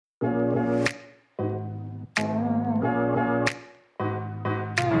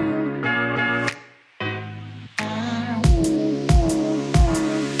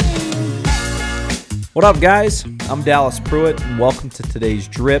What up, guys? I'm Dallas Pruitt, and welcome to today's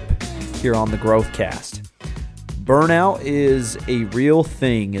Drip here on the Growthcast. Burnout is a real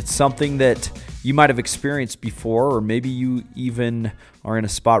thing. It's something that you might have experienced before, or maybe you even are in a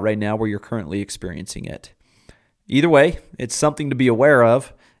spot right now where you're currently experiencing it. Either way, it's something to be aware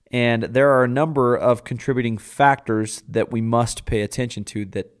of, and there are a number of contributing factors that we must pay attention to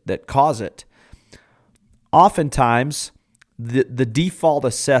that cause it. Oftentimes, the default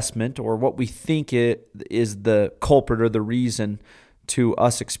assessment, or what we think it is the culprit or the reason to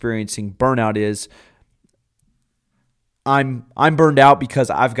us experiencing burnout, is I'm burned out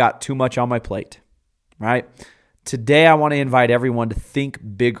because I've got too much on my plate, right? Today, I want to invite everyone to think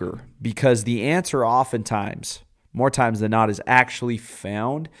bigger, because the answer oftentimes, more times than not, is actually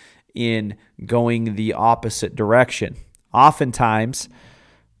found in going the opposite direction. Oftentimes,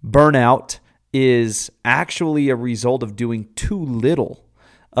 burnout is actually a result of doing too little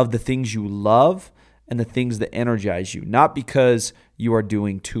of the things you love and the things that energize you, not because you are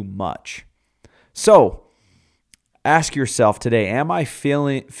doing too much. So, ask yourself today, am I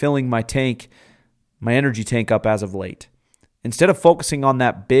filling my energy tank up as of late? Instead of focusing on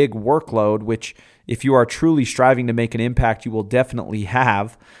that big workload, which if you are truly striving to make an impact, you will definitely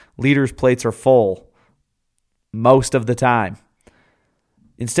have, leaders' plates are full most of the time.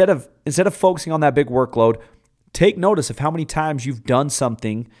 Instead of focusing on that big workload, take notice of how many times you've done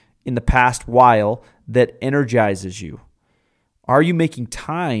something in the past while that energizes you. Are you making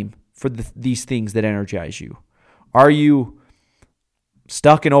time for these things that energize you? Are you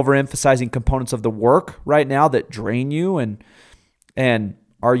stuck in overemphasizing components of the work right now that drain you? And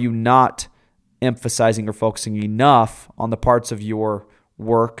are you not emphasizing or focusing enough on the parts of your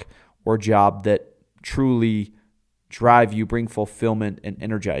work or job that truly drive you, bring fulfillment, and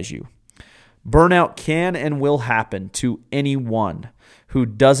energize you? Burnout can and will happen to anyone who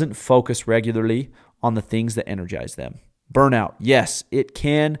doesn't focus regularly on the things that energize them. Burnout, yes, it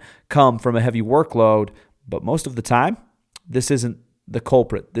can come from a heavy workload, but most of the time, this isn't the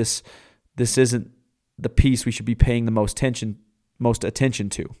culprit. This isn't the piece we should be paying the most attention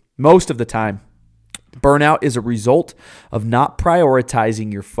to. Most of the time, burnout is a result of not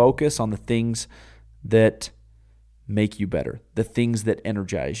prioritizing your focus on the things that make you better, the things that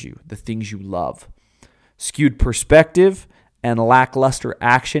energize you, the things you love. Skewed perspective and lackluster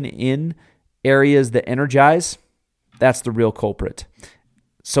action in areas that energize, that's the real culprit.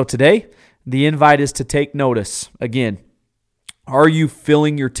 So today, the invite is to take notice. Again, are you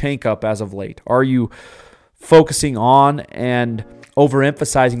filling your tank up as of late? Are you focusing on and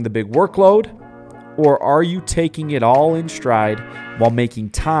overemphasizing the big workload? Or are you taking it all in stride while making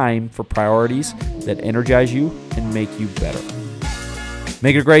time for priorities that energize you and make you better?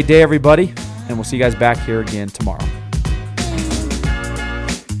 Make it a great day, everybody, and we'll see you guys back here again tomorrow.